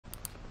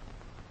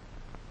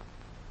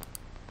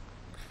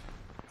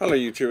Hello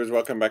YouTubers,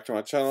 welcome back to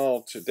my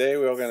channel. Today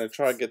we are going to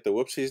try and get the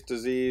Whoopsies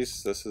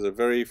disease. This is a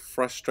very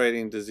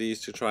frustrating disease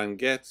to try and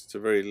get. It's a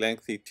very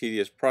lengthy,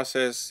 tedious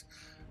process.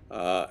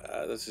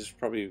 This is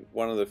probably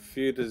one of the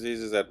few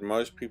diseases that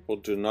most people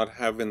do not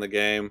have in the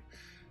game.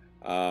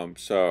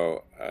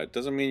 It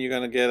doesn't mean you're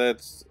going to get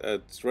it.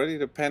 It's really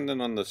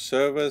dependent on the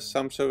servers.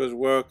 Some servers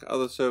work,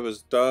 other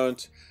servers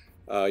don't.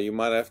 You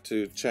might have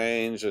to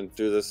change and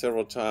do this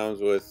several times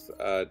with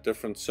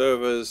different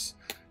servers.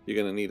 You're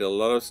going to need a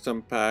lot of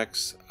stim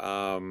packs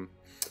and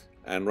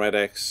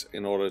Red-X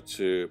in order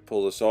to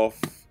pull this off,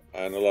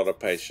 and a lot of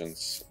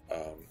patience.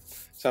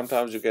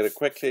 Sometimes you get it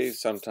quickly,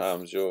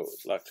 sometimes you're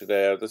like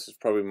today. This is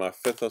probably my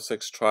 5th or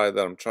 6th try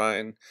that I'm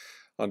trying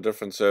on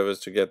different servers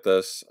to get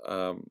this.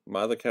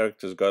 My other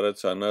characters got it,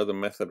 so I know the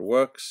method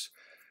works.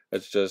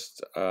 It's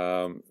just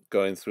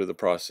going through the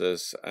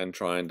process and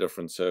trying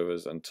different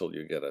servers until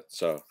you get it.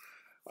 So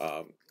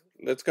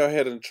let's go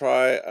ahead and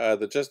try.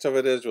 The gist of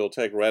it is we'll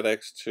take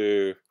Red-X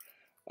to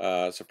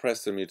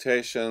suppress the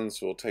mutations.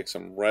 We'll take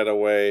some red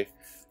away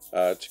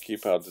to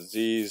keep our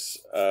disease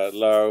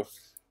low,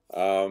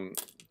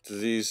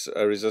 disease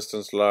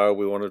resistance low.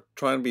 We want to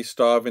try and be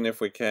starving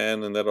if we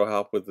can, and that'll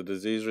help with the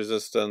disease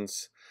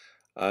resistance.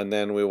 And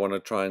then we want to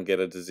try and get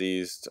a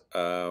diseased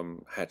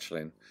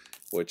hatchling,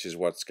 which is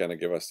what's going to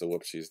give us the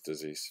Whoopsies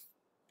disease.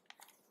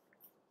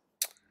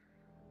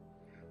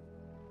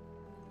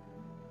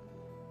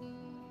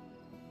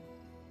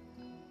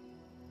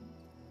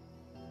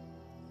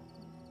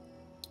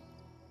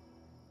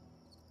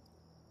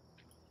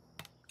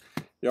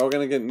 You're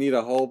going to need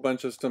a whole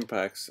bunch of stim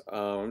packs.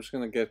 I'm just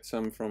going to get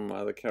some from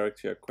my other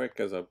character here quick,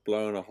 as I've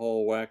blown a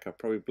whole whack. I've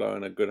probably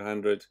blown a good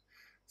 100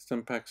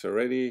 stim packs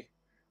already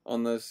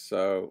on this,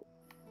 so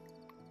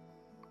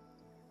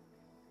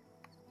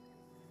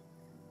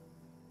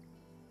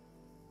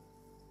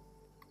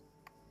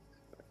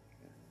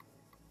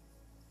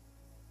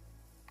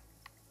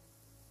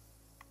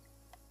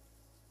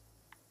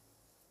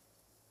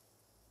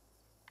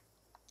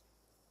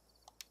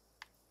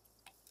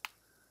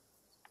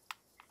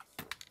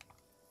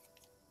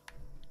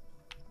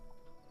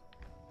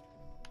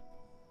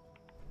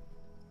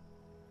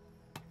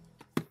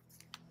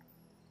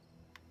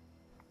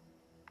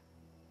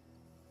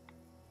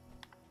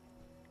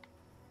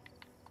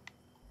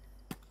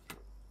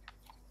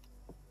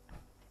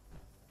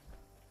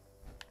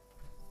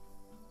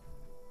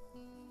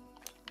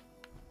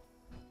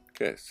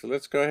okay, so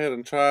let's go ahead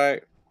and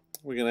try.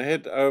 We're going to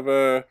head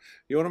over.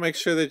 You want to make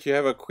sure that you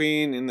have a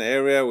queen in the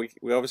area. We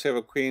obviously have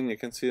a queen. You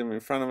can see them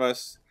in front of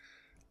us.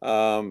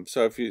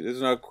 So if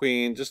there's no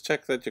queen, just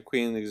check that your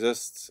queen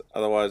exists.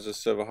 Otherwise,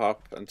 just server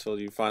hop until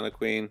you find a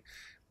queen.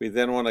 We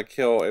then want to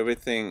kill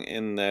everything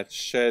in that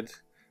shed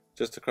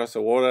just across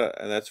the water,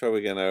 and that's where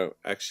we're going to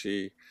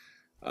actually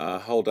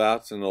hold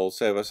out, and it'll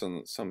save us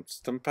on some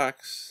stim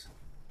packs.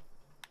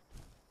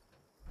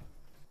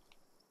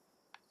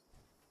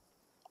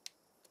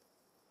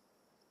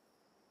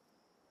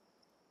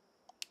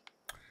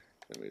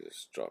 Let me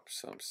just drop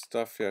some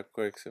stuff here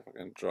quick, see if I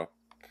can drop.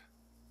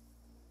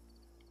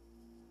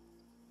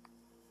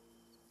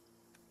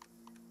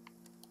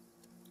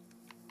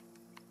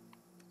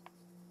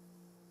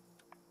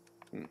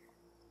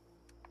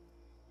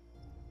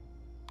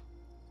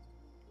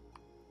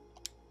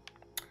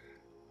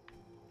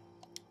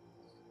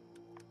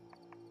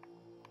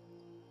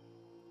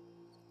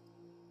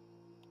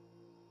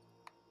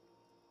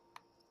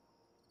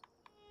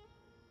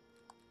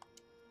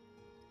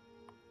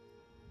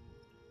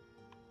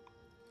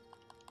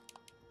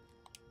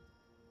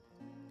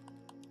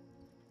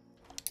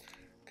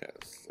 Okay,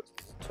 let's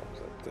drop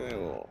that there.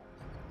 We'll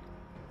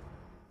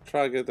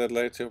try to get that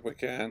later if we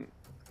can.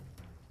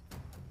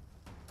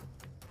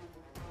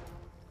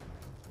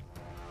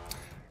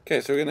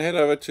 Okay, so we're going to head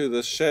over to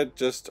the shed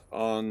just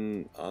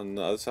on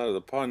the other side of the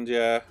pond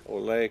here,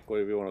 or lake,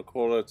 whatever you want to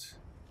call it.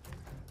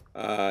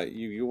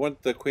 You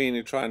want the queen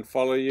to try and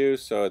follow you,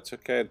 so it's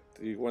okay.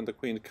 You want the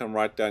queen to come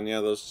right down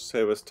here. Those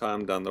save us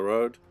time down the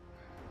road.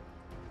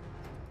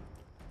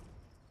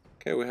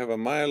 Okay, we have a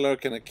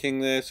Mirelurk and a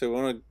king there, so we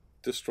want to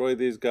destroy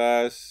these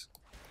guys.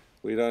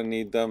 We don't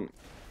need them.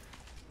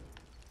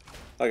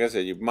 Like I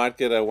said, you might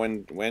get a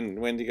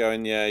Wendigo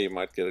in here, you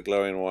might get a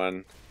glowing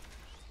one.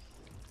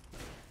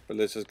 But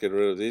let's just get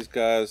rid of these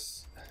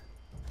guys.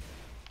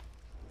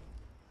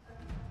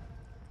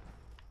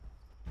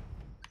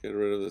 Get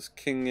rid of this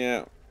king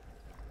here.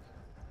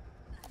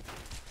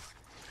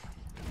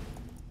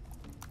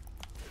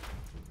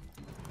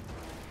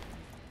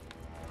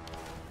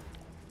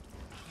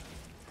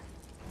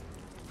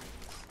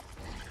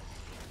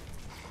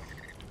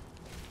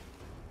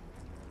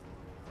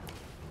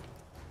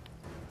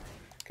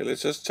 Okay,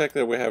 let's just check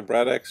that we have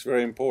Red-X.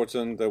 Very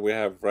important that we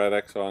have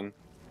Red-X on.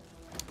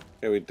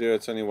 Okay, we do.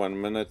 It's only 1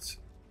 minute.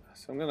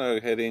 So I'm going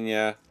to head in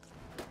here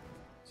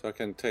so I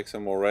can take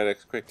some more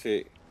Red-X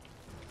quickly.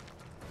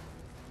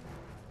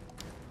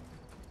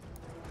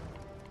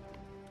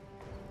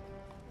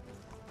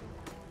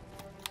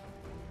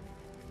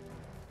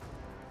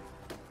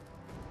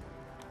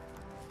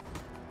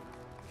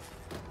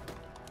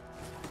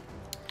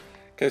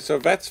 Okay, so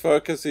vats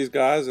focus these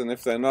guys, and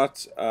if they're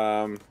not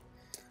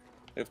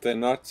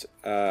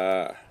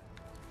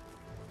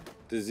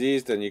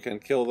diseased, then you can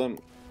kill them.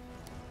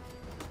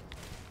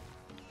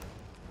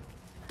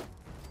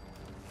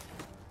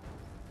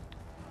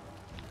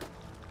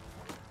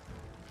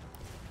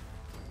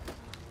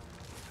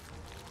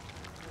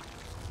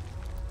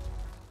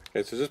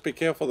 Okay, so just be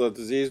careful of the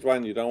diseased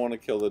one. You don't want to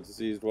kill the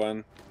diseased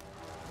one.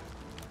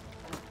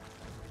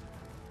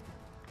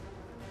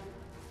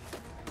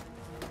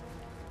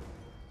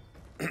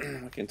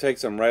 We can take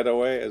some red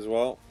away as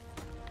well.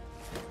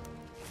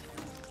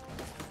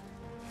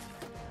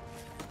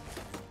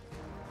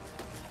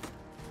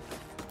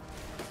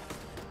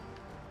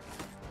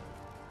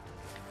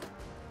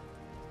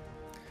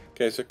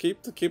 Okay, so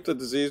keep the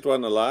diseased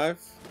one alive.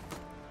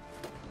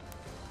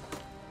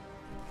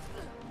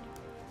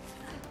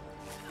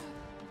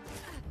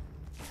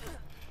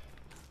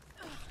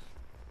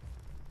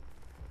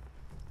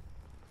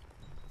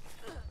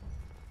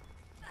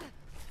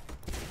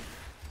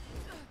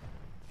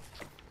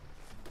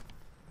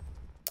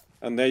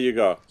 And there you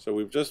go. So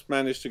we've just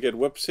managed to get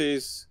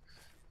Whoopsies.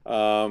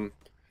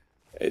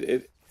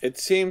 It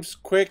seems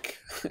quick.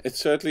 It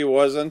certainly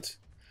wasn't.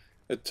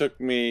 It took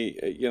me,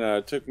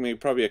 it took me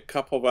probably a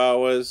couple of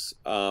hours.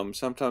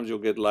 Sometimes you'll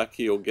get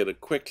lucky, you'll get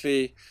it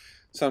quickly.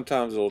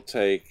 Sometimes it'll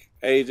take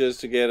ages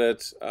to get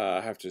it.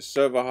 Have to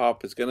server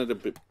hop. It's going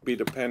to be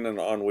dependent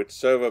on which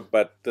server,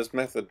 but this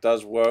method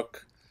does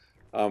work.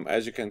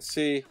 As you can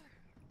see,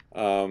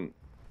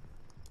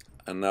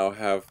 I now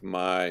have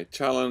my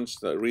challenge.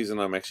 The reason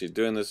I'm actually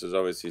doing this is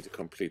obviously to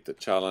complete the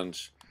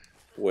challenge,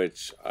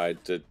 which I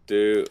did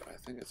do. I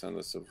think it's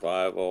under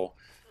survival.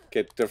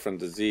 Get different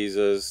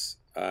diseases,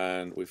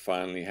 and we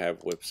finally have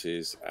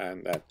Whoopsies,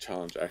 and that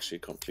challenge actually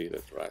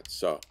completed, right?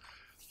 So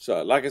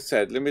like I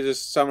said, let me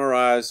just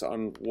summarize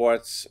on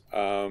what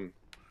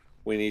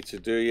we need to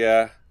do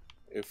here,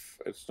 if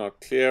it's not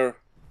clear.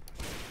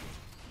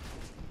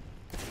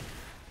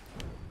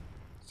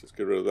 Let's just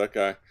get rid of that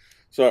guy.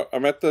 So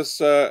I'm at this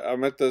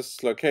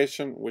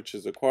location, which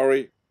is a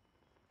quarry,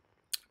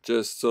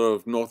 just sort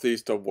of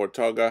northeast of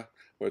Watoga.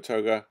 Did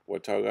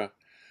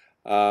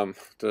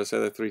I say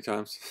that 3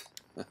 times?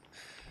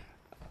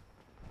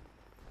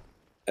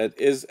 It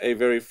is a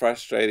very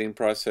frustrating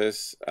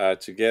process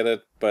to get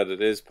it, but it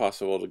is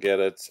possible to get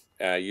it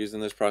using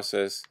this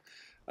process.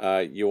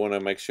 You want to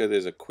make sure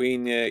there's a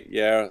queen here.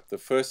 Yeah, the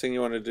first thing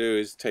you want to do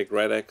is take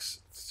red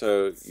X,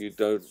 so you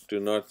do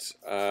not,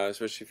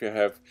 especially if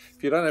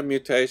you don't have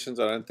mutations.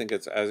 I don't think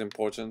it's as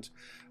important,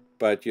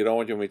 but you don't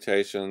want your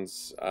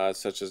mutations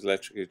such as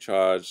electrically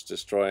charged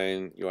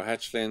destroying your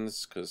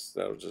hatchlings, because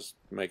that'll just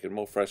make it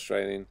more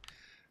frustrating.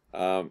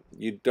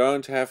 You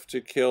don't have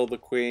to kill the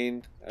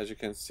queen, as you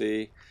can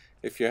see.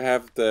 If you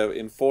have the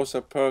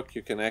enforcer perk,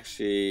 you can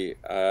actually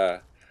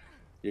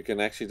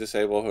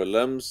disable her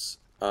limbs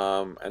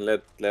and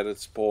let it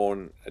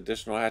spawn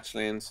additional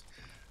hatchlings.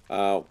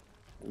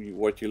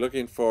 What you're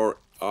looking for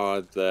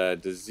are the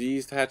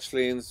diseased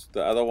hatchlings.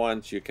 The other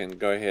ones you can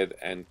go ahead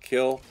and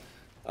kill.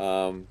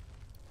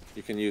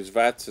 You can use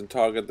VATs and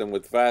target them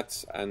with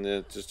VATs, and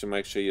just to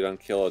make sure you don't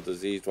kill a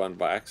diseased one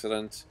by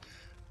accident.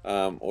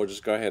 Or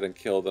just go ahead and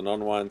kill the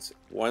non-ones.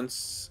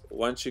 Once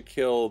you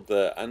kill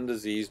the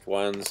undiseased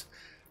ones,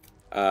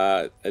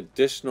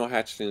 additional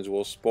hatchlings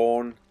will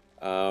spawn,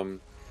 and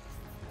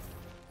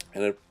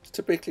it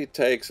typically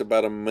takes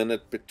about a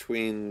minute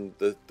between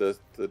the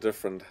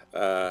different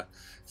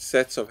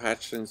sets of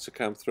hatchlings to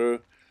come through.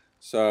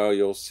 So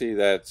you'll see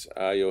that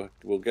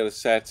we'll get a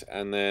set,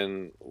 and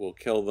then we'll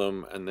kill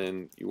them, and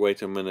then you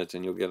wait a minute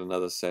and you'll get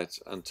another set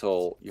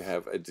until you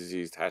have a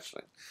diseased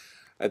hatchling.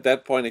 At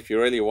that point, if you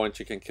really want,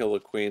 you can kill the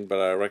queen, but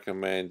I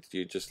recommend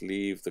you just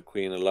leave the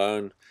queen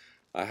alone.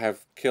 I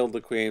have killed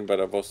the queen,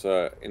 but I've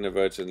also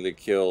inadvertently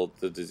killed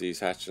the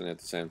diseased hatchling at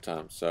the same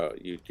time, so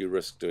you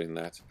risk doing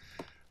that.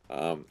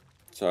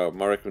 So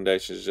my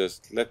recommendation is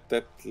just let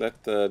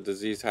the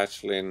diseased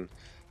hatchling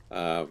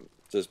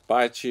just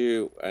bite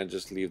you, and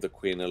just leave the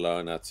queen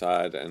alone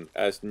outside. And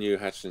as new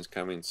hatchlings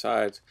come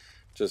inside,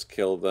 just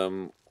kill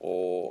them,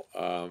 or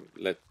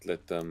let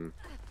them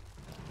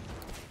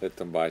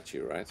bite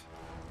you, right?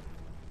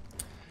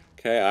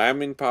 Okay, I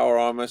am in power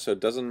armor, so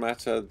it doesn't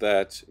matter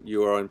that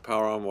you are in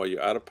power armor or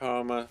you're out of power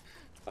armor.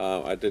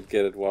 I did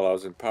get it while I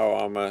was in power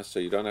armor, so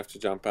you don't have to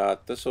jump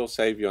out. This will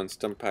save you on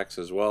stim packs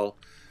as well,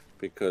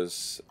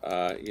 because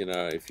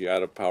if you're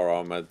out of power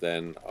armor,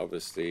 then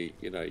obviously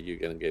you're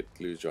gonna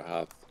lose your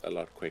health a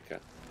lot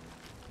quicker.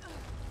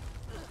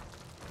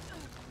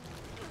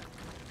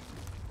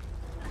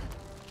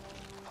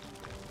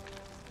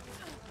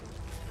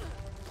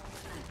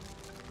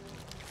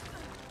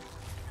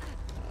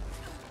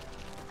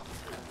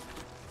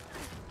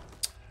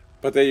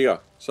 But there you go.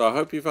 So I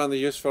hope you found it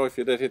useful. If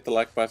you did, hit the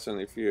like button.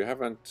 If you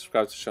haven't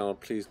subscribed to the channel,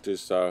 please do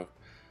so.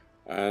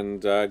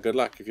 And good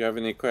luck. If you have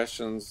any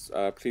questions,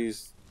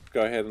 please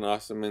go ahead and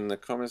ask them in the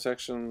comment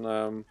section.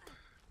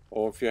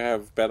 Or if you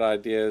have better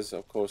ideas,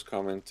 of course,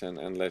 comment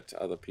and let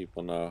other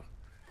people know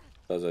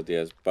those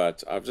ideas.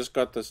 But I've just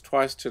got this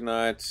twice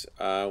tonight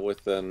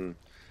with an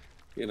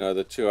you know,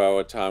 the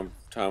 2-hour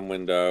time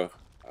window.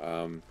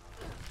 So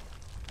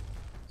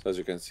as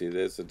you can see,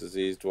 there's a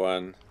diseased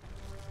one.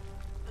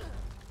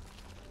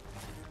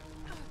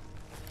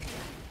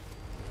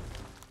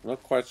 I'm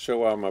not quite sure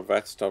why my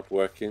VAT stopped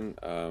working,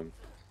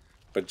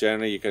 but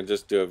generally you can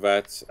just do a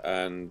VAT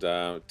and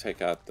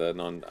take out the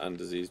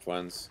undiseased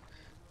ones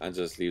and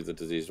just leave the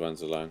diseased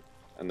ones alone,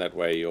 and that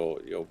way you'll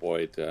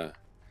avoid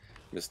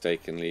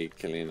mistakenly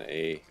killing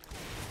a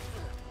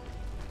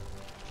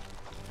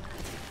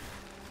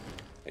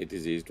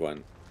diseased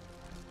one.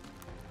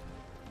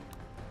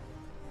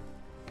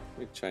 Let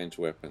me change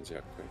weapons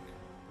here quick.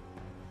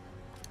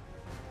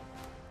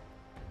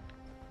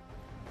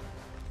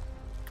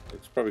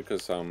 It's probably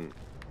because I'm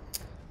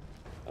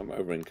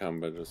over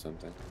encumbered or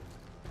something.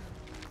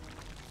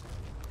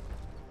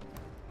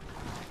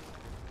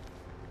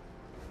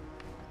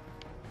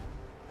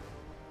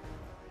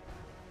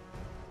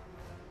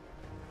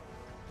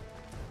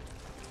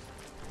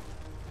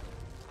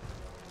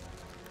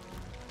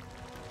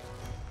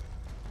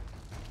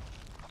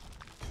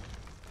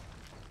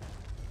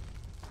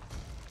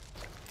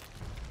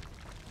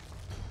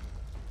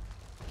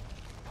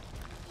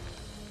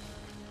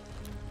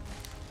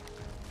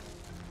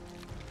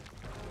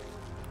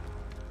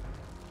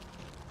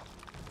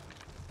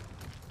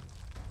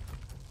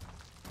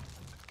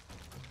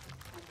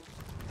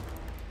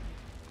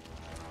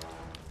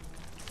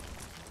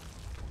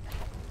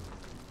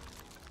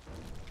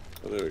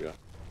 Oh, there we go.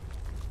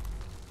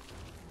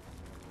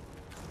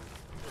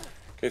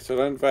 Okay, so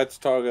don't VATS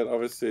target,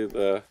 obviously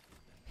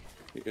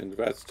you can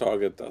VATS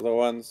target the other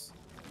ones.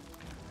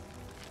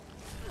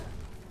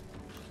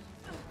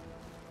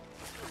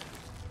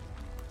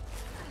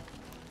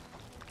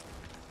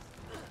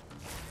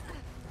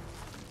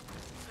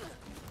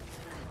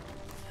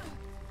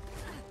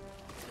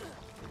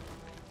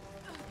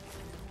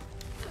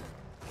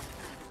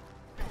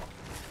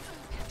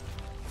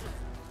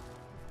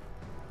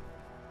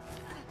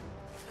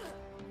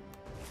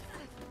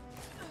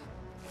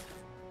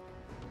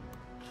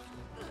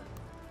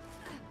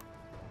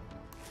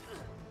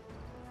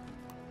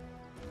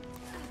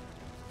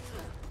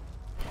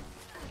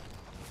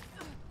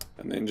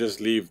 And then just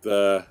leave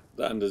the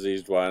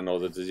undiseased one or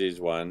the diseased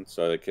one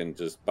so they can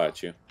just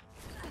bite you.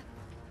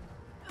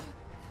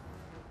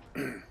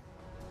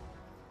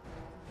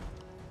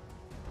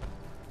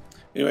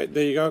 Anyway,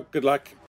 there you go. Good luck.